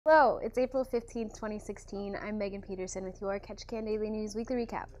Hello, it's April 15th, 2016. I'm Megan Petersen with your Ketchikan Daily News Weekly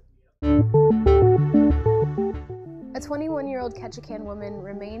Recap. A 21-year-old Ketchikan woman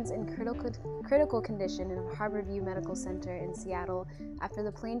remains in critical condition in Harborview Medical Center in Seattle after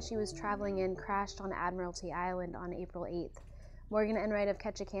the plane she was traveling in crashed on Admiralty Island on April 8th. Morgan Enright of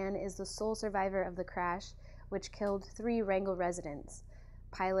Ketchikan is the sole survivor of the crash, which killed 3 Wrangell residents,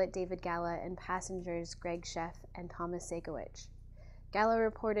 pilot David Gala and passengers Greg Sheff and Thomas Sakowicz. Gala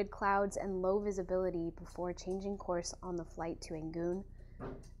reported clouds and low visibility before changing course on the flight to Angoon.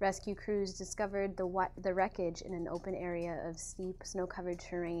 Rescue crews discovered the wreckage in an open area of steep, snow-covered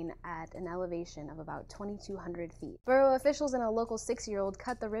terrain at an elevation of about 2,200 feet. Borough officials and a local 6-year-old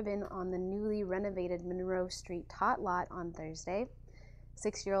cut the ribbon on the newly renovated Monroe Street tot lot on Thursday.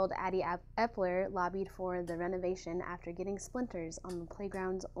 6-year-old Addie Epler lobbied for the renovation after getting splinters on the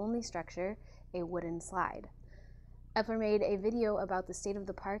playground's only structure, a wooden slide. Epler made a video about the state of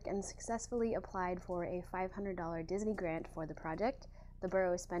the park and successfully applied for a $500 Disney grant for the project. The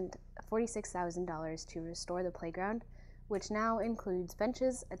borough spent $46,000 to restore the playground, which now includes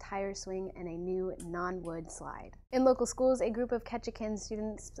benches, a tire swing, and a new non-wood slide. In local schools, a group of Ketchikan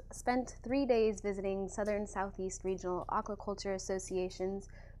students spent 3 days visiting Southern Southeast Regional Aquaculture Association's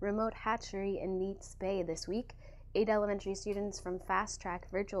remote hatchery in Neats Bay this week. 8 elementary students from Fast Track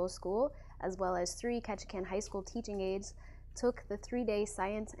Virtual School, as well as 3 Ketchikan High School teaching aides, took the 3-day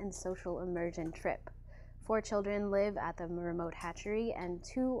science and social immersion trip. 4 children live at the remote hatchery and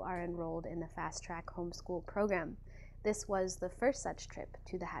 2 are enrolled in the Fast Track homeschool program. This was the first such trip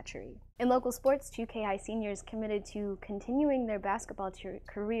to the hatchery. In local sports, 2 KI seniors committed to continuing their basketball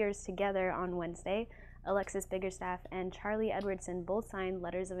careers together on Wednesday. Alexis Biggerstaff and Charlie Edwardson both signed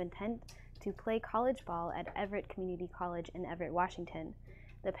letters of intent to play college ball at Everett Community College in Everett, Washington.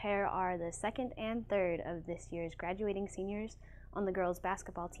 The pair are the 2nd and 3rd of this year's graduating seniors on the girls'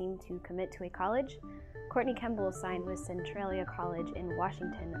 basketball team to commit to a college. Courtney Kemble signed with Centralia College in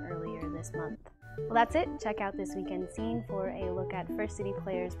Washington earlier this month. Well, that's it. Check out This Weekend Scene for a look at First City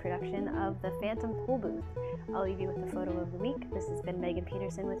Players' production of The Phantom Pool Booth. I'll leave you with the photo of the week. This has been Megan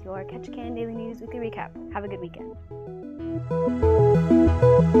Petersen with your Ketchikan Daily News Weekly Recap. Have a good weekend.